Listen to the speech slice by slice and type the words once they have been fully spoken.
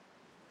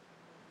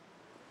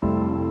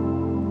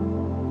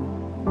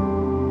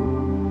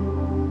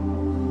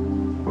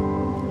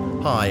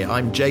Hi,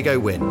 I'm Jago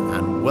Wynn,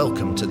 and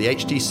welcome to the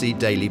HTC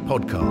Daily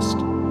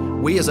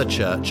podcast. We as a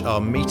church are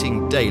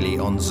meeting daily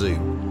on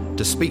Zoom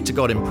to speak to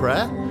God in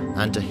prayer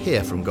and to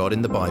hear from God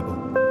in the Bible.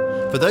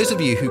 For those of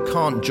you who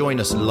can't join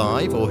us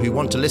live or who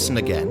want to listen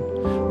again,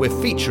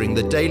 we're featuring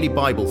the Daily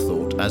Bible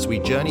Thought as we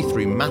journey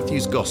through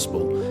Matthew's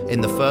Gospel in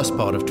the first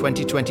part of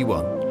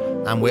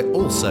 2021, and we're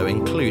also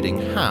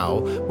including how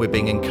we're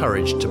being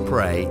encouraged to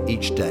pray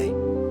each day.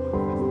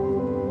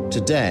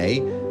 Today,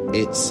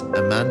 it's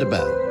Amanda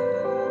Bell.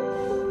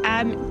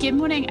 Good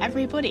morning,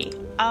 everybody.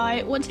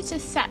 I wanted to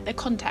set the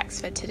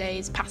context for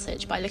today's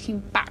passage by looking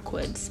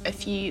backwards a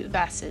few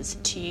verses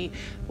to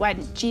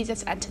when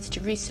Jesus enters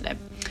Jerusalem.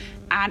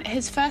 And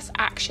his first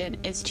action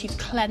is to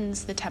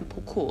cleanse the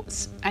temple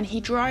courts, and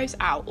he drives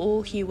out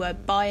all who were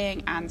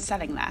buying and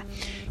selling there.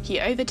 He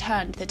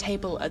overturned the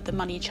table of the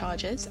money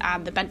chargers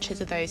and the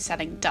benches of those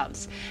selling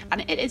doves.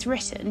 And it is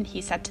written, he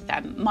said to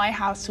them, "My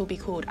house will be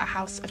called a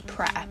house of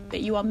prayer,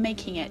 but you are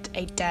making it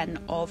a den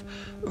of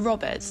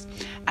robbers."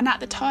 And at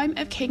the time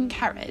of King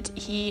Herod,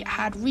 he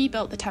had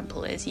rebuilt the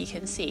temple, as you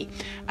can see,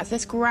 as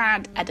this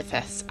grand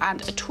edifice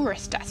and a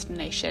tourist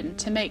destination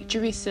to make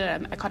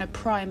Jerusalem a kind of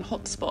prime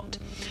hotspot.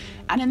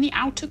 And in the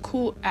outer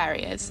court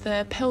areas,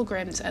 the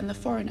pilgrims and the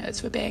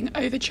foreigners were being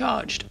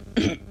overcharged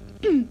to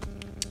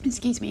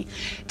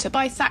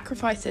buy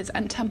sacrifices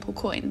and temple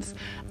coins,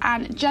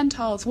 and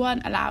Gentiles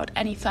weren't allowed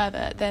any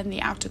further than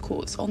the outer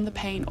courts on the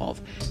pain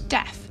of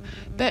death.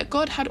 But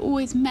God had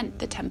always meant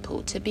the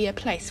temple to be a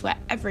place where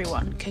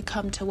everyone could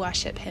come to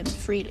worship him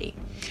freely.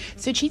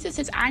 So Jesus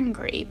is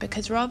angry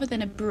because rather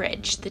than a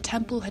bridge, the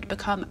temple had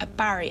become a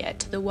barrier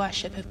to the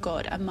worship of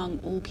God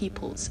among all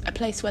peoples, a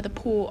place where the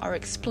poor are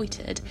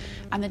exploited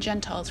and the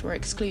Gentiles were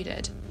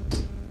excluded.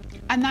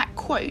 And that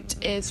quote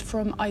is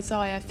from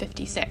Isaiah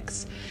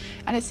 56.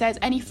 And it says,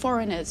 "Any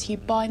foreigners who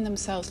bind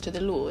themselves to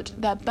the Lord,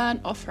 their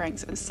burnt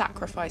offerings and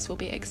sacrifice will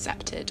be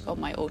accepted on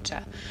my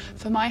altar.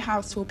 For my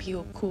house will be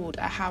called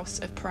a house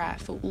of prayer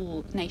for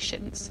all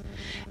nations."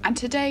 And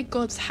today,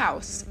 God's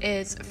house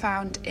is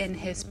found in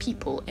his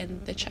people,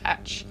 in the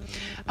church.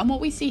 And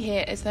what we see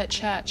here is that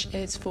church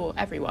is for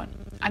everyone.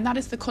 And that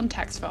is the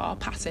context for our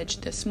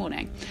passage this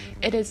morning.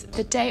 It is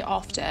the day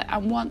after,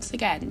 and once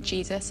again,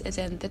 Jesus is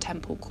in the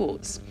temple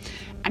courts.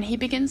 And he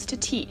begins to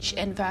teach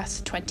in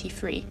verse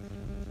 23.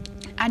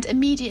 And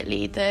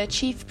immediately the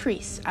chief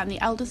priests and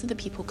the elders of the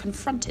people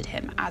confronted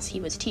him as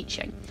he was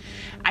teaching.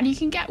 And you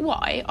can get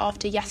why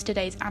after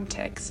yesterday's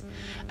antics.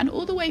 And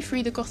all the way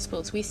through the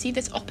Gospels, we see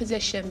this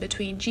opposition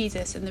between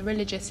Jesus and the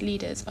religious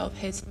leaders of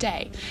his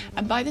day.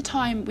 And by the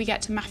time we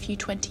get to Matthew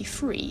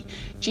 23,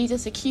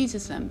 Jesus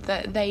accuses them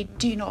that they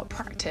do not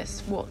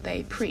practice what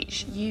they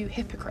preach, "You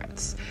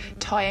hypocrites,"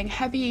 tying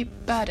heavy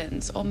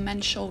burdens on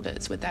men's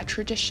shoulders with their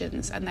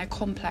traditions and their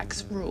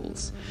complex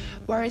rules.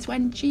 Whereas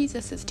when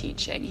Jesus is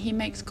teaching, he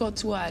makes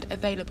God's word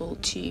available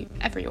to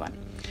everyone.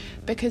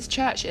 Because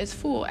church is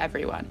for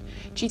everyone.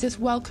 Jesus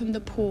welcomed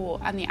the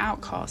poor and the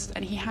outcast,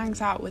 and he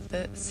hangs out with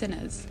the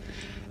sinners.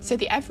 So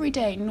the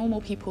everyday normal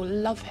people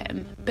love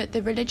him, but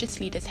the religious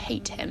leaders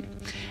hate him.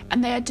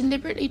 And they are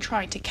deliberately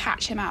trying to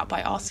catch him out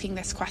by asking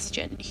this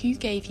question: who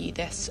gave you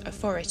this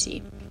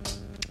authority?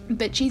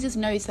 But Jesus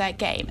knows their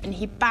game, and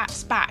he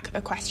bats back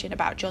a question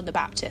about John the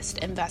Baptist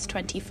in verse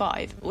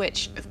 25,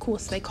 which of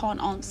course they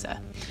can't answer.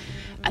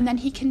 And then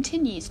he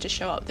continues to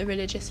show up the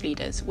religious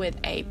leaders with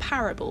a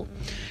parable,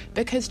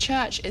 because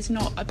church is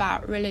not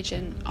about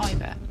religion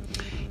either.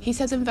 He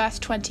says in verse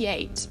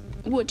 28,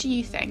 "What do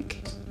you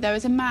think? There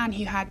was a man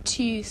who had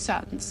 2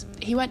 sons.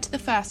 He went to the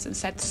first and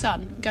said,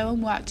 'Son, go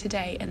and work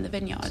today in the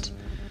vineyard.'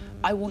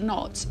 'I will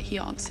not,' he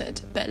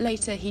answered, but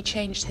later he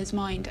changed his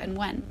mind and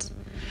went.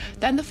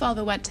 Then the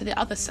father went to the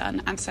other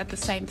son and said the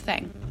same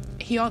thing.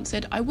 He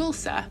answered, 'I will,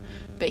 sir,'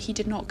 but he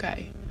did not go.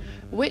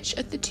 Which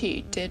of the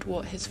 2 did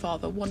what his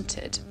father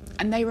wanted?'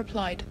 And they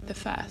replied, 'The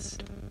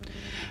first.'"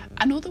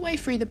 And all the way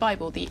through the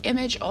Bible, the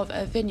image of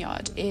a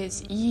vineyard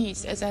is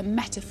used as a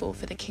metaphor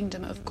for the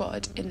kingdom of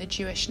God in the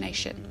Jewish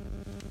nation.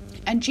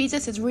 And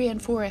Jesus is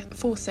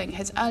reinforcing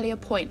his earlier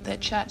point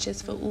that church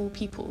is for all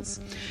peoples.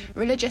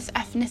 Religious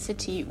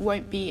ethnicity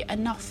won't be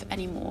enough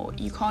anymore.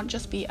 You can't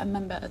just be a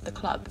member of the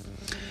club.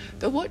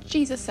 But what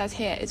Jesus says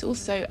here is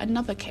also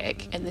another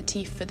kick in the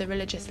teeth for the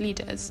religious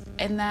leaders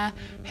in their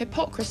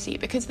hypocrisy,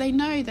 because they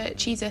know that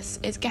Jesus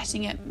is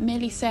getting at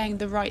merely saying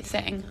the right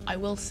thing, "I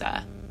will,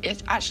 sir."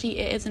 It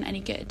isn't any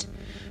good.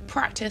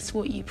 Practice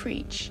what you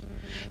preach.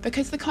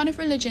 Because the kind of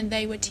religion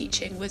they were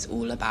teaching was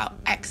all about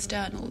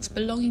externals,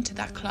 belonging to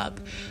that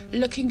club,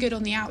 looking good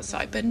on the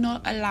outside, but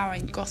not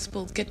allowing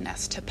gospel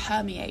goodness to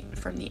permeate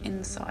from the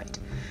inside.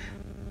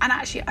 And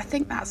actually, I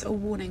think that's a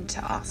warning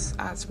to us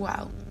as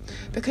well.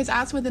 Because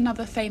as with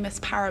another famous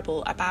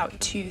parable about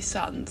 2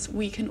 sons,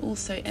 we can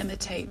also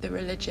imitate the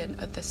religion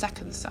of the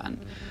second son.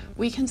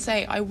 We can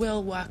say, "I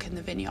will work in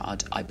the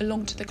vineyard, I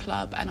belong to the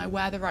club, and I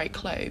wear the right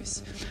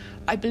clothes."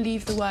 I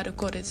believe the word of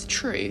God is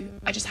true.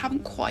 I just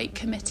haven't quite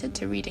committed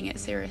to reading it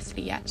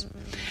seriously yet.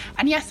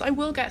 And yes, I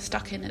will get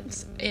stuck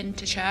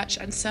into church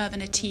and serve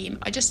in a team.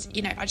 I just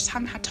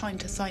haven't had time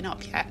to sign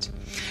up yet.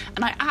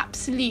 And I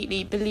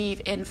absolutely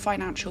believe in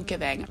financial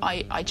giving.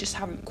 I just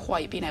haven't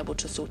quite been able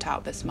to sort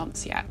out this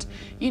month's yet.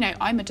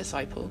 I'm a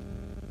disciple.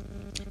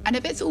 And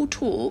if it's all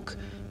talk,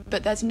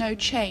 but there's no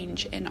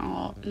change in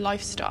our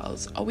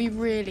lifestyles, are we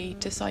really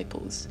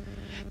disciples?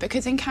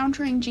 Because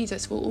encountering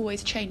Jesus will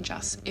always change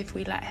us if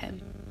we let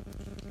him.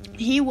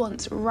 He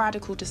wants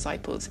radical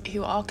disciples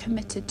who are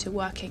committed to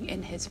working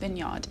in his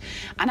vineyard.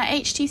 And at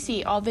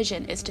HTC, our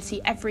vision is to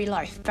see every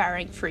life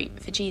bearing fruit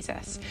for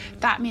Jesus.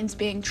 That means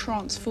being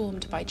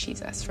transformed by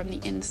Jesus from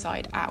the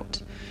inside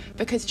out.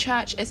 Because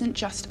church isn't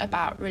just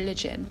about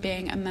religion,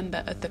 being a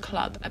member of the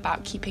club,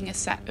 about keeping a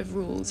set of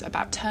rules,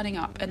 about turning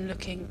up and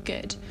looking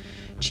good.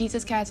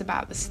 Jesus cares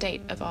about the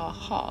state of our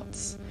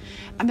hearts.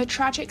 And the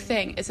tragic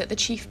thing is that the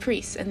chief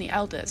priests and the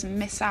elders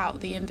miss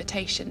out the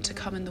invitation to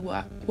come and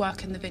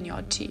work in the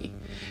vineyard too,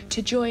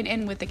 to join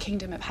in with the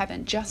kingdom of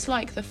heaven, just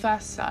like the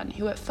first son,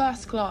 who at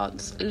first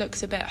glance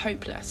looks a bit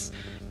hopeless,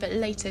 but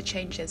later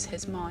changes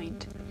his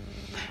mind.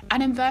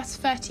 And in verse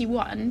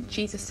 31,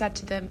 Jesus said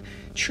to them,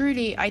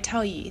 "Truly I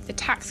tell you, the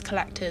tax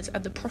collectors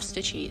and the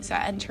prostitutes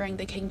are entering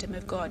the kingdom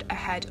of God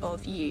ahead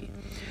of you."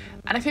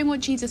 And I think what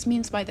Jesus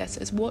means by this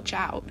is watch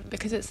out,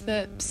 because it's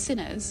the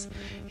sinners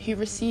who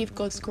receive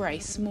God's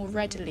grace more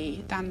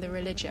readily than the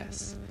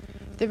religious.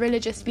 The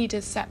religious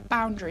leaders set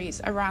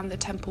boundaries around the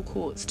temple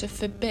courts to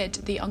forbid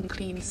the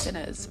unclean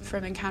sinners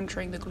from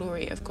encountering the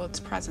glory of God's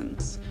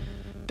presence.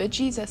 But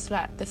Jesus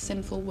let the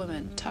sinful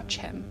woman touch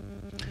him.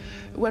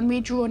 When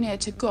we draw near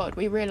to God,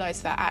 we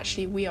realise that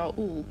actually we are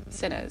all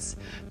sinners.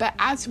 But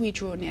as we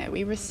draw near,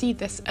 we receive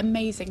this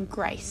amazing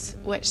grace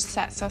which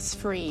sets us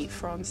free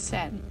from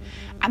sin.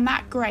 And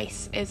that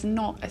grace is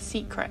not a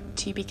secret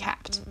to be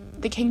kept.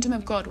 The kingdom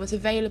of God was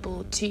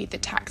available to the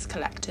tax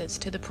collectors,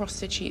 to the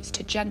prostitutes,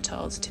 to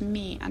Gentiles, to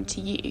me and to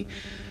you,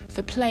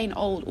 for plain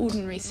old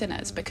ordinary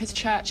sinners, because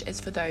church is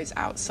for those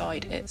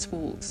outside its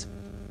walls.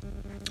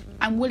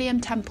 And William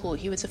Temple,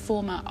 who was a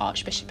former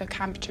Archbishop of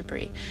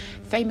Canterbury,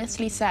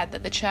 famously said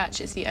that the church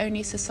is the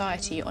only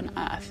society on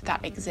earth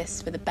that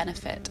exists for the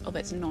benefit of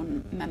its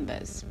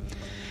non-members.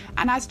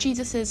 And as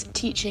Jesus is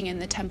teaching in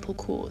the temple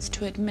courts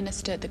to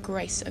administer the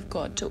grace of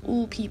God to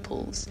all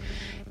peoples,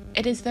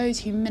 it is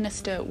those who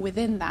minister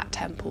within that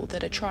temple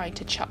that are trying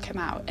to chuck him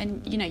out.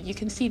 And, you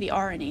can see the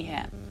irony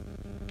here.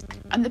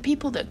 And the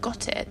people that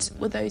got it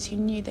were those who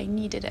knew they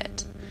needed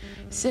it.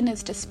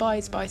 Sinners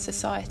despised by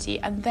society,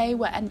 and they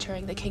were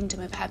entering the kingdom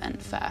of heaven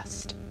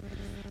first.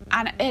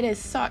 And it is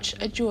such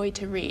a joy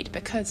to read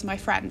because, my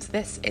friends,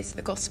 this is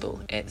the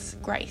gospel. It's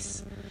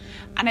grace.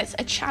 And it's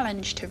a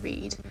challenge to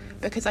read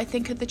because I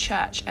think of the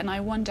church and I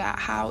wonder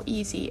how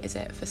easy is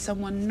it for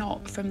someone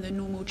not from the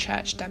normal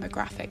church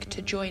demographic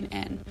to join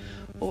in,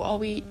 or are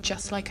we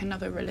just like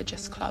another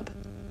religious club?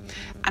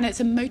 And it's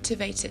a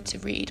motivator to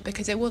read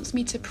because it wants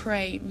me to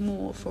pray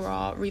more for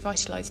our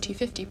Revitalise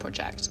 250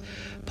 project.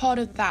 Part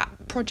of that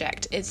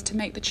project is to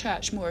make the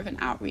church more of an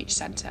outreach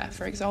centre,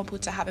 for example,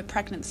 to have a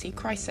pregnancy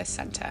crisis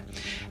centre.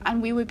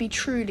 And we would be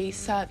truly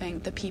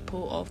serving the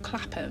people of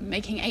Clapham,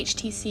 making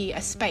HTC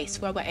a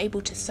space where we're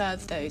able to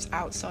serve those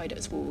outside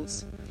its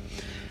walls.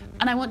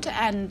 And I want to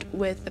end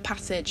with the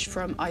passage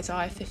from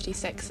Isaiah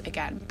 56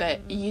 again,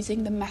 but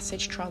using the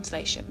Message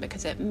translation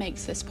because it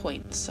makes this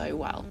point so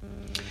well.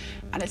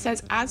 And it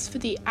says, "As for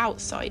the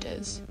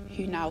outsiders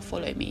who now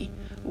follow me,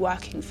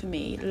 working for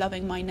me,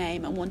 loving my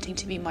name and wanting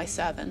to be my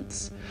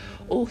servants,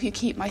 all who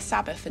keep my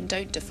Sabbath and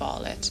don't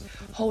defile it,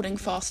 holding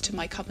fast to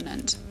my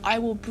covenant, I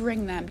will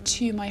bring them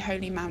to my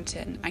holy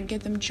mountain and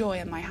give them joy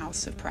in my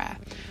house of prayer.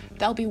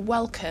 They'll be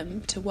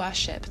welcome to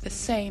worship the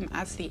same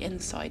as the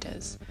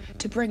insiders,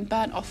 to bring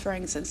burnt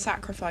offerings and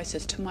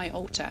sacrifices to my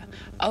altar.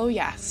 Oh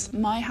yes,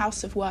 my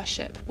house of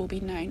worship will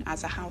be known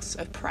as a house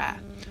of prayer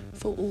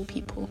for all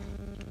people."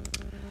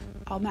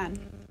 Amen.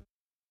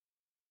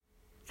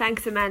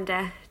 Thanks,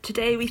 Amanda.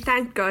 Today we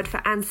thank God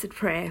for answered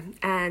prayer,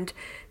 and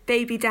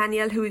baby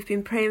Daniel, who we've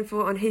been praying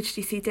for on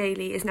HTC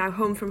Daily, is now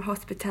home from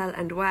hospital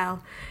and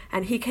well,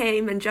 and he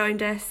came and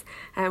joined us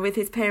with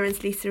his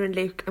parents Lisa and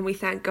Luke, and we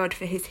thank God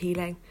for his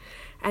healing.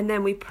 And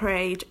then we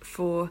prayed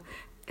for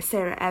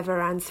Sarah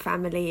Everand's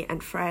family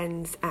and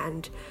friends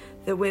and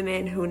the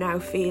women who now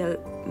feel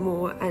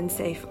more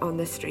unsafe on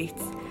the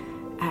streets.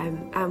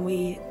 And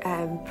we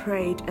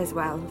prayed as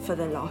well for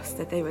the lost,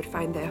 that they would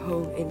find their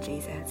home in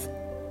Jesus.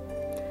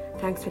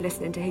 Thanks for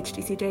listening to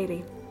HTC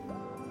Daily.